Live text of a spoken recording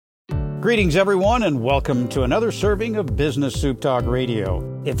Greetings, everyone, and welcome to another serving of Business Soup Talk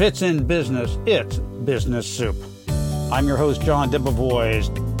Radio. If it's in business, it's Business Soup. I'm your host, John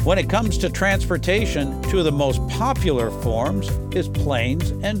Debevoise. When it comes to transportation, two of the most popular forms is planes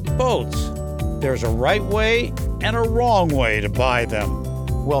and boats. There's a right way and a wrong way to buy them.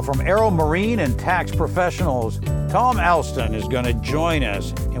 Well, from Aero Marine and tax professionals, Tom Alston is going to join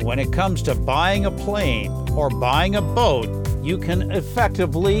us. And when it comes to buying a plane or buying a boat, you can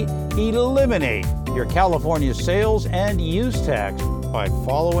effectively eliminate your California sales and use tax by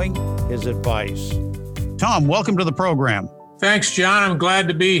following his advice. Tom, welcome to the program. Thanks, John. I'm glad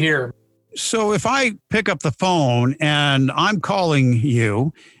to be here. So if I pick up the phone and I'm calling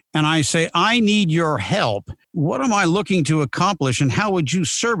you and I say, I need your help, what am I looking to accomplish and how would you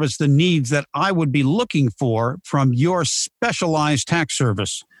service the needs that I would be looking for from your specialized tax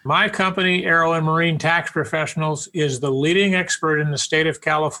service? My company, Aero and Marine Tax Professionals, is the leading expert in the state of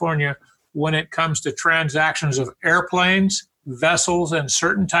California when it comes to transactions of airplanes, vessels, and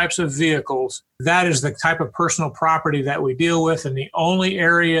certain types of vehicles. That is the type of personal property that we deal with, and the only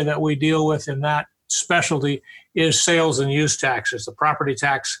area that we deal with in that specialty is sales and use taxes. The property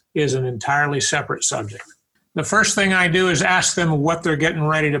tax is an entirely separate subject. The first thing I do is ask them what they're getting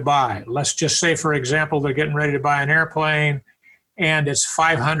ready to buy. Let's just say, for example, they're getting ready to buy an airplane, and it's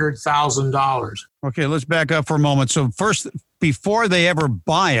 $500,000. Okay, let's back up for a moment. So first, before they ever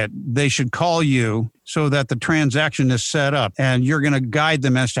buy it, they should call you so that the transaction is set up, and you're going to guide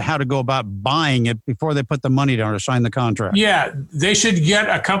them as to how to go about buying it before they put the money down or sign the contract. Yeah, they should get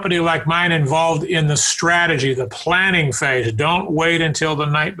a company like mine involved in the strategy, the planning phase. Don't wait until the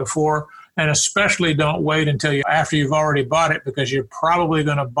night before. And especially don't wait until after you've already bought it, because you're probably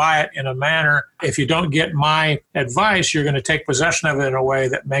going to buy it in a manner, if you don't get my advice, you're going to take possession of it in a way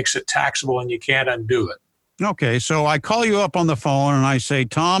that makes it taxable and you can't undo it. Okay, so I call you up on the phone and I say,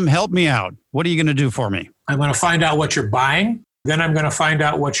 Tom, help me out. What are you going to do for me? I'm going to find out what you're buying. Then I'm going to find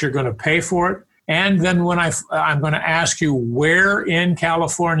out what you're going to pay for it. And then when I'm going to ask you where in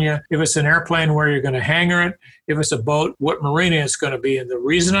California, if it's an airplane, where you're going to hangar it, if it's a boat, what marina it's going to be. And the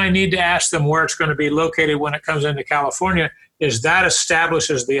reason I need to ask them where it's going to be located when it comes into California is that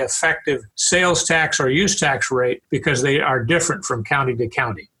establishes the effective sales tax or use tax rate, because they are different from county to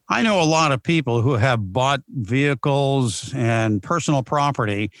county. I know a lot of people who have bought vehicles and personal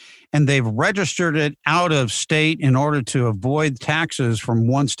property, and they've registered it out of state in order to avoid taxes from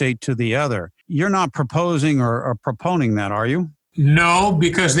one state to the other. You're not proposing or proponing that, are you? No,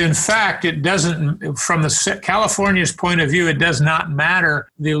 because in fact, it doesn't, from the California's point of view, it does not matter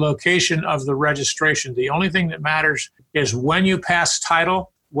the location of the registration. The only thing that matters is when you pass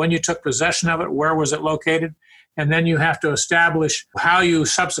title, when you took possession of it, where was it located? And then you have to establish how you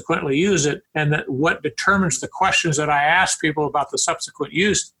subsequently use it, and that what determines the questions that I ask people about the subsequent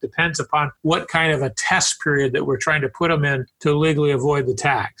use depends upon what kind of a test period that we're trying to put them in to legally avoid the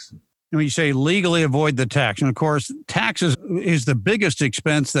tax. When you say legally avoid the tax, and of course, taxes is the biggest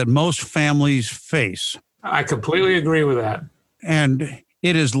expense that most families face. I completely agree with that. And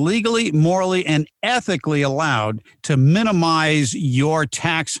it is legally, morally, and ethically allowed to minimize your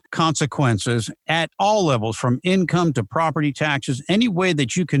tax consequences at all levels, from income to property taxes. Any way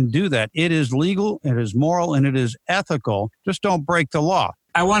that you can do that, it is legal, it is moral, and it is ethical. Just don't break the law.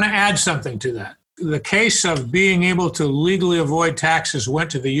 I want to add something to that. The case of being able to legally avoid taxes went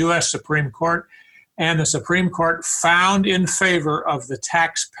to the U.S. Supreme Court, and the Supreme Court found in favor of the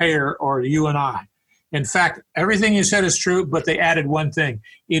taxpayer, or you and I. In fact, everything you said is true, but they added one thing.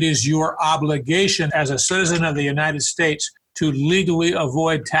 It is your obligation as a citizen of the United States to legally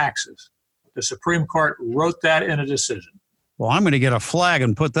avoid taxes. The Supreme Court wrote that in a decision. Well, I'm going to get a flag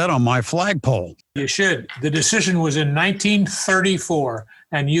and put that on my flagpole. You should. The decision was in 1934,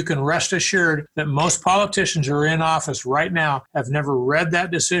 and you can rest assured that most politicians who are in office right now have never read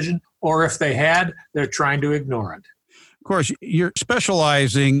that decision, or if they had, they're trying to ignore it. Of course, you're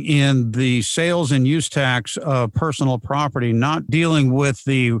specializing in the sales and use tax of personal property, not dealing with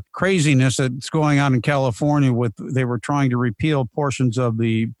the craziness that's going on in California they were trying to repeal portions of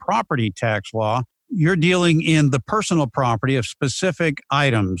the property tax law. You're dealing in the personal property of specific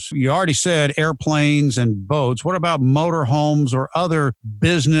items. You already said airplanes and boats. What about motorhomes or other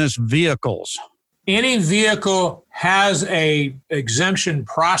business vehicles? Any vehicle has a exemption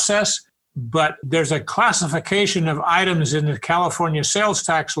process, but there's a classification of items in the California sales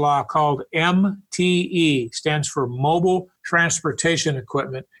tax law called MTE, stands for Mobile Transportation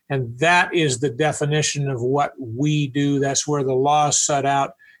Equipment. And that is the definition of what we do. That's where the law is set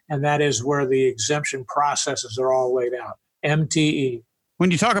out. And that is where the exemption processes are all laid out. MTE. When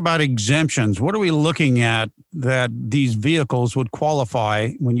you talk about exemptions, what are we looking at that these vehicles would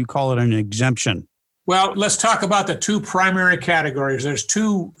qualify when you call it an exemption? Well, let's talk about the two primary categories. There's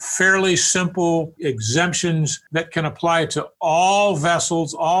two fairly simple exemptions that can apply to all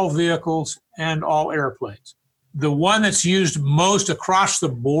vessels, all vehicles, and all airplanes. The one that's used most across the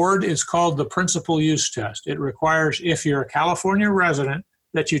board is called the principal use test. It requires, if you're a California resident,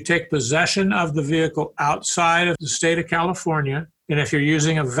 that you take possession of the vehicle outside of the state of California. And if you're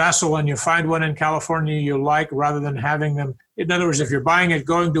using a vessel and you find one in California you like, rather than having them, in other words, if you're buying it,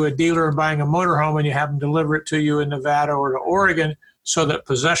 going to a dealer and buying a motorhome and you have them deliver it to you in Nevada or to Oregon so that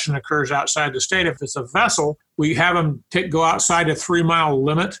possession occurs outside the state. If it's a vessel, we have them go outside a 3-mile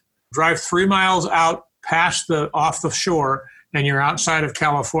limit, drive 3 miles out past off the shore, and you're outside of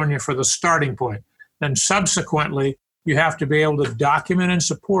California for the starting point. Then subsequently, you have to be able to document and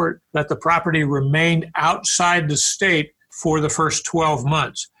support that the property remained outside the state for the first 12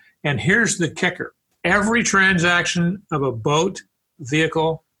 months. And here's the kicker. Every transaction of a boat,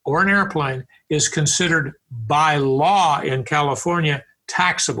 vehicle, or an airplane is considered by law in California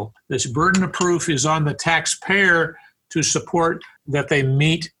taxable. This burden of proof is on the taxpayer to support that they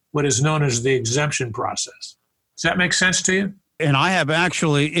meet what is known as the exemption process. Does that make sense to you? And I have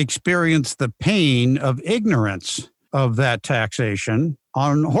actually experienced the pain of ignorance of that taxation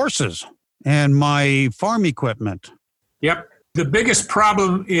on horses and my farm equipment. Yep. The biggest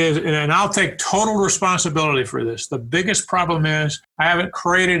problem is, and I'll take total responsibility for this, the biggest problem is I haven't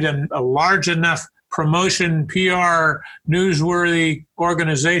created a large enough promotion, PR, newsworthy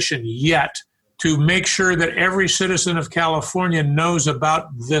organization yet to make sure that every citizen of California knows about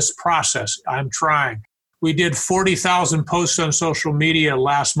this process. I'm trying. We did 40,000 posts on social media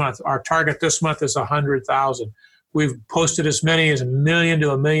last month. Our target this month is 100,000. We've posted as many as 1 million to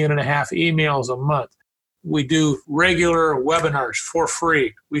 1.5 million emails a month. We do regular webinars for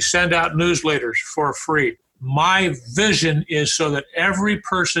free. We send out newsletters for free. My vision is so that every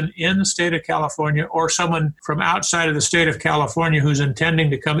person in the state of California or someone from outside of the state of California who's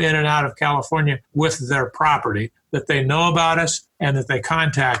intending to come in and out of California with their property, that they know about us and that they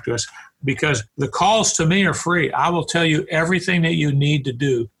contact us, because the calls to me are free. I will tell you everything that you need to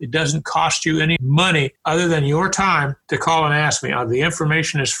do. It doesn't cost you any money other than your time to call and ask me. The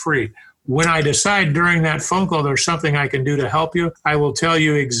information is free. When I decide during that phone call there's something I can do to help you, I will tell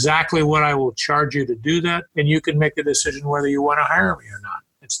you exactly what I will charge you to do that, and you can make a decision whether you want to hire me or not.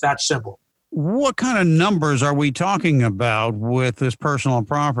 It's that simple. What kind of numbers are we talking about with this personal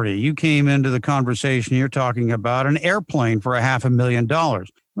property? You came into the conversation, you're talking about an airplane for $500,000.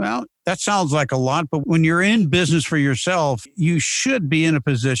 Well, that sounds like a lot, but when you're in business for yourself, you should be in a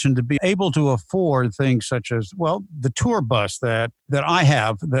position to be able to afford things such as, well, the tour bus that I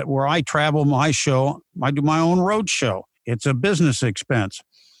have, that where I travel my show, I do my own road show. It's a business expense.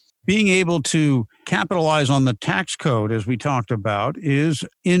 Being able to capitalize on the tax code, as we talked about, is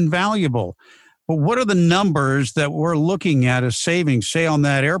invaluable. But what are the numbers that we're looking at as savings, say on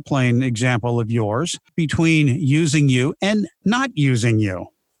that airplane example of yours, between using you and not using you?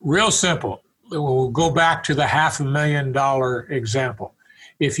 Real simple. We'll go back to the $500,000 example.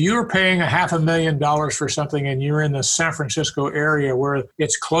 If you're paying $500,000 for something and you're in the San Francisco area where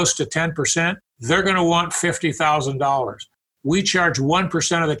it's close to 10%, they're going to want $50,000. We charge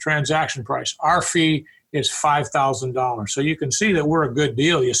 1% of the transaction price. Our fee is $5,000. So you can see that we're a good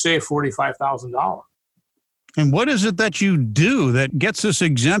deal. You save $45,000. And what is it that you do that gets this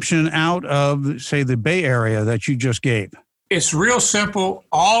exemption out of, say, the Bay Area that you just gave? It's real simple.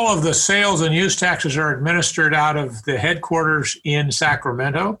 All of the sales and use taxes are administered out of the headquarters in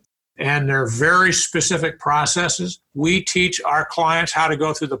Sacramento, and they're very specific processes. We teach our clients how to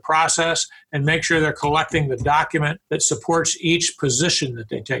go through the process and make sure they're collecting the document that supports each position that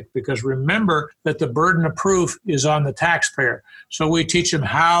they take, because remember that the burden of proof is on the taxpayer. So we teach them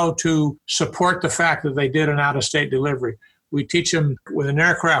how to support the fact that they did an out-of-state delivery. We teach them with an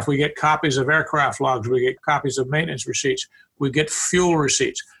aircraft, we get copies of aircraft logs, we get copies of maintenance receipts, we get fuel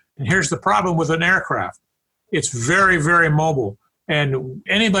receipts. And here's the problem with an aircraft. It's very, very mobile. And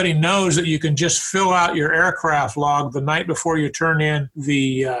anybody knows that you can just fill out your aircraft log the night before you turn in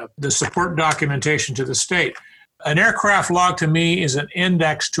the support documentation to the state. An aircraft log to me is an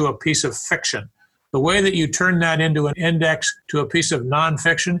index to a piece of fiction. The way that you turn that into an index to a piece of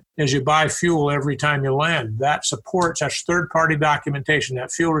nonfiction is you buy fuel every time you land. That supports, that's third-party documentation. That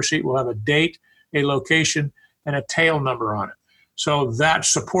fuel receipt will have a date, a location, and a tail number on it. So that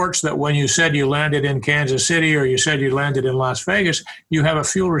supports that when you said you landed in Kansas City or you said you landed in Las Vegas, you have a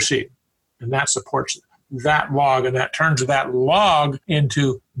fuel receipt. And that supports that log, and that turns that log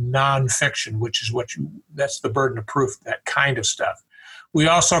into nonfiction, which is that's the burden of proof, that kind of stuff. We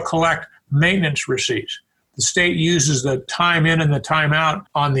also collect maintenance receipts. The state uses the time in and the time out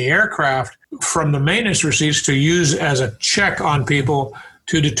on the aircraft from the maintenance receipts to use as a check on people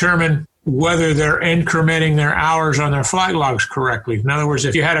to determine whether they're incrementing their hours on their flight logs correctly. In other words,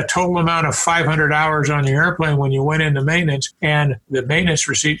 if you had a total amount of 500 hours on the airplane when you went into maintenance and the maintenance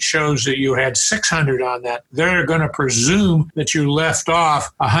receipt shows that you had 600 on that, they're going to presume that you left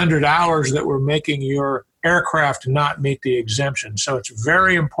off 100 hours that were making your aircraft not meet the exemption. So it's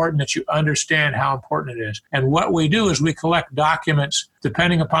very important that you understand how important it is. And what we do is we collect documents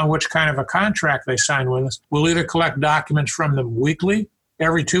depending upon which kind of a contract they sign with us. We'll either collect documents from them weekly,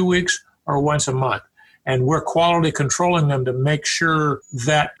 every 2 weeks, or once a month. And we're quality controlling them to make sure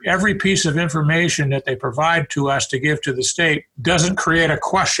that every piece of information that they provide to us to give to the state doesn't create a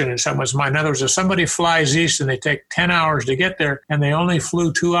question in someone's mind. In other words, if somebody flies east and they take 10 hours to get there and they only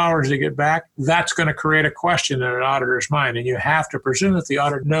flew 2 hours to get back, that's going to create a question in an auditor's mind. And you have to presume that the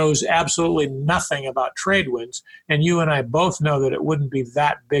auditor knows absolutely nothing about trade winds. And you and I both know that it wouldn't be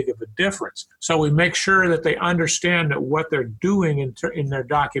that big of a difference. So we make sure that they understand that what they're doing in their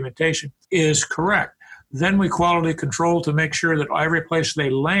documentation is correct. Then we quality control to make sure that every place they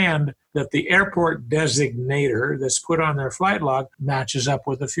land, that the airport designator that's put on their flight log matches up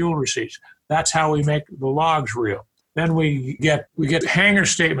with the fuel receipts. That's how we make the logs real. Then we get hangar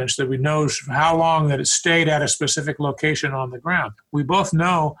statements that we know how long that it stayed at a specific location on the ground. We both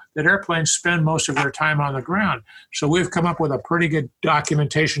know that airplanes spend most of their time on the ground. So we've come up with a pretty good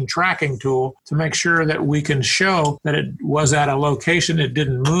documentation tracking tool to make sure that we can show that it was at a location, it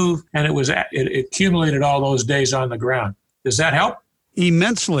didn't move, and it accumulated all those days on the ground. Does that help?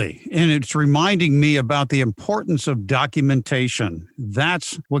 Immensely. And it's reminding me about the importance of documentation.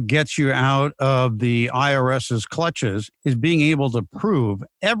 That's what gets you out of the IRS's clutches, is being able to prove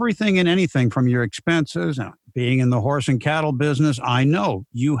everything and anything from your expenses. Now, being in the horse and cattle business, I know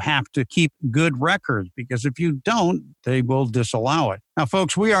you have to keep good records, because if you don't, they will disallow it. Now,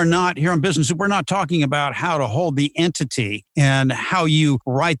 folks, we are not here on Business Soup. We're not talking about how to hold the entity and how you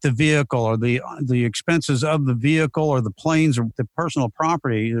write the vehicle or the expenses of the vehicle or the planes or the personal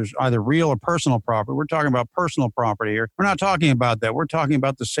property. There's either real or personal property. We're talking about personal property here. We're not talking about that. We're talking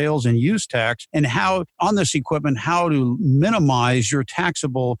about the sales and use tax and how on this equipment, how to minimize your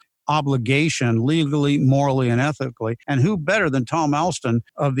taxable obligation legally, morally, and ethically. And who better than Tom Alston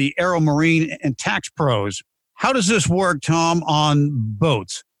of the Aero Marine and Tax Pros? How does this work, Tom, on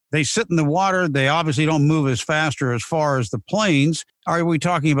boats? They sit in the water. They obviously don't move as fast or as far as the planes. Are we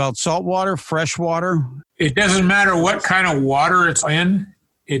talking about saltwater, freshwater? It doesn't matter what kind of water it's in.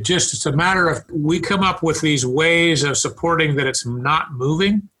 It's a matter of, we come up with these ways of supporting that it's not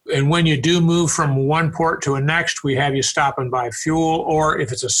moving. And when you do move from one port to a next, we have you stop and buy fuel. Or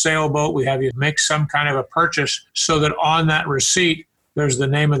if it's a sailboat, we have you make some kind of a purchase so that on that receipt, there's the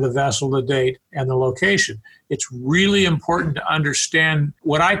name of the vessel, the date, and the location. It's really important to understand.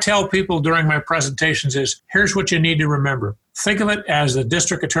 What I tell people during my presentations is, here's what you need to remember. Think of it as the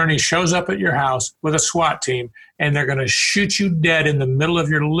district attorney shows up at your house with a SWAT team, and they're going to shoot you dead in the middle of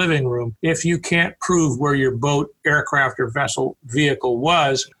your living room if you can't prove where your boat, aircraft, or vessel vehicle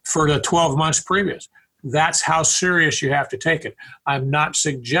was for the 12 months previous. That's how serious you have to take it. I'm not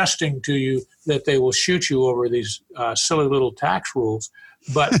suggesting to you that they will shoot you over these silly little tax rules,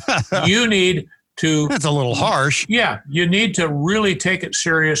 but you need to... That's a little harsh. Yeah, you need to really take it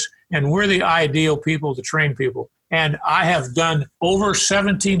serious, and we're the ideal people to train people. And I have done over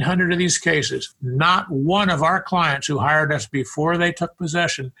 1,700 of these cases. Not one of our clients who hired us before they took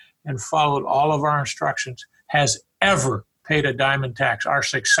possession and followed all of our instructions has ever paid a dime in tax. Our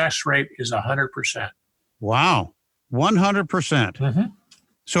success rate is 100%. Wow, 100%. Mm-hmm.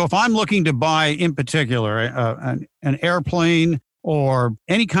 So if I'm looking to buy, in particular, an airplane or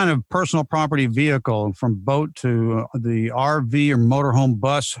any kind of personal property vehicle, from boat to the RV or motorhome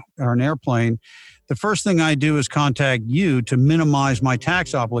bus or an airplane, the first thing I do is contact you to minimize my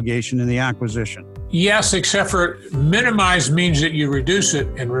tax obligation in the acquisition. Yes, except for minimize means that you reduce it.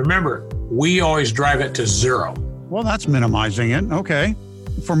 And remember, we always drive it to zero. Well, that's minimizing it. Okay.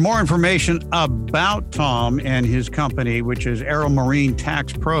 For more information about Tom and his company, which is Aero Marine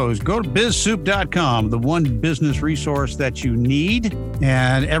Tax Pros, go to bizsoup.com, the one business resource that you need,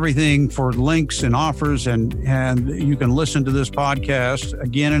 and everything for links and offers. And you can listen to this podcast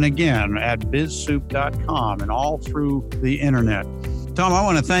again and again at bizsoup.com and all through the internet. Tom, I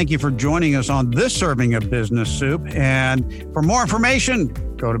want to thank you for joining us on this serving of Business Soup. And for more information,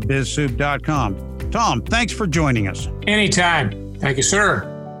 go to bizsoup.com. Tom, thanks for joining us. Anytime. Thank you, sir.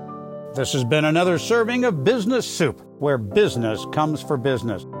 This has been another serving of Business Soup, where business comes for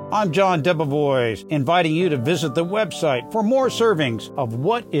business. I'm John Debevoise, inviting you to visit the website for more servings of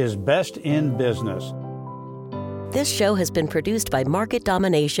what is best in business. This show has been produced by Market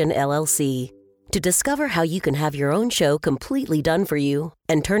Domination, LLC. To discover how you can have your own show completely done for you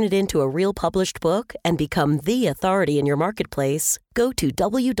and turn it into a real published book and become the authority in your marketplace, go to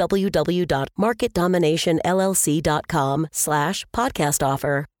www.marketdominationllc.com/podcast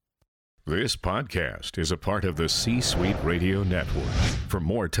offer. This podcast is a part of the C-Suite Radio Network. For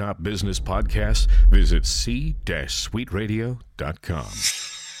more top business podcasts, visit c-suiteradio.com.